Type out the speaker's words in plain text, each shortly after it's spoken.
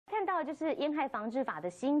到，就是烟害防治法的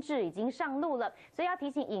新制已经上路了，所以要提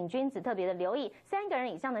醒瘾君子特别的留意，3个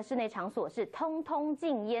人以上的室内场所是通通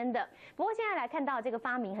禁烟的。不过现在来看到这个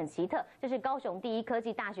发明很奇特，这是高雄第一科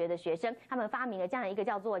技大学的学生，他们发明了这样一个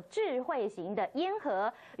叫做智慧型的烟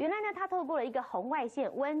盒。原来呢，它透过了一个红外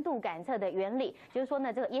线温度感测的原理，就是说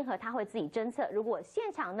呢，这个烟盒它会自己侦测，如果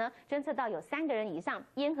现场呢侦测到有3个人以上，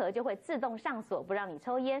烟盒就会自动上锁，不让你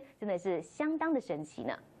抽烟，真的是相当的神奇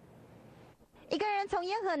呢。一个人从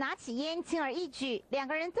烟盒拿起烟，轻而易举；2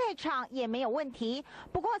个人在场也没有问题。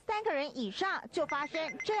不过3个人以上就发生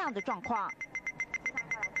这样的状况。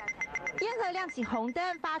烟盒亮起红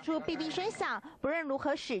灯，发出哔哔声响，不论如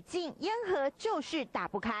何使劲，烟盒就是打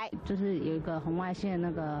不开。就是有一个红外线那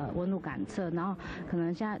个温度感测，然后可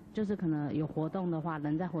能现在就是可能有活动的话，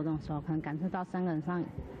人在活动的时候，可能感测到3个人以上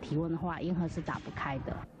体温的话，烟盒是打不开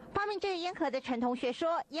的。发明这个烟盒的陈同学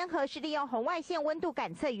说，烟盒是利用红外线温度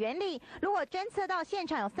感测原理，如果侦测到现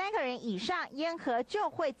场有3个人以上，烟盒就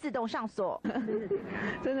会自动上锁。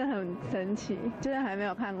真的很神奇，就是还没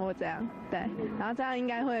有看过这样，对。然后这样应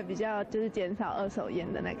该会比较就是减少2手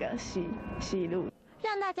烟的那个吸入。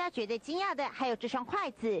让大家觉得惊讶的还有这双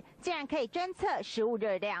筷子，竟然可以侦测食物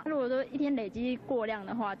热量。如果说一天累积过量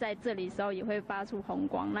的话，在这里的时候也会发出红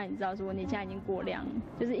光，那你知道说你现在已经过量，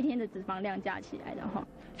就是一天的脂肪量加起来的话。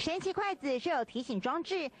神奇筷子设有提醒装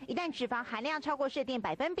置，一旦脂肪含量超过设定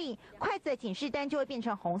百分比，筷子的警示灯就会变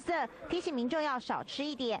成红色，提醒民众要少吃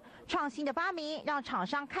一点。创新的发明让厂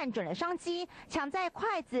商看准了商机，抢在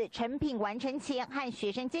筷子成品完成前和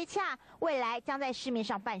学生接洽，未来将在市面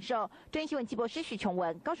上贩售。中央新闻记者施许琼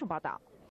文高雄报道。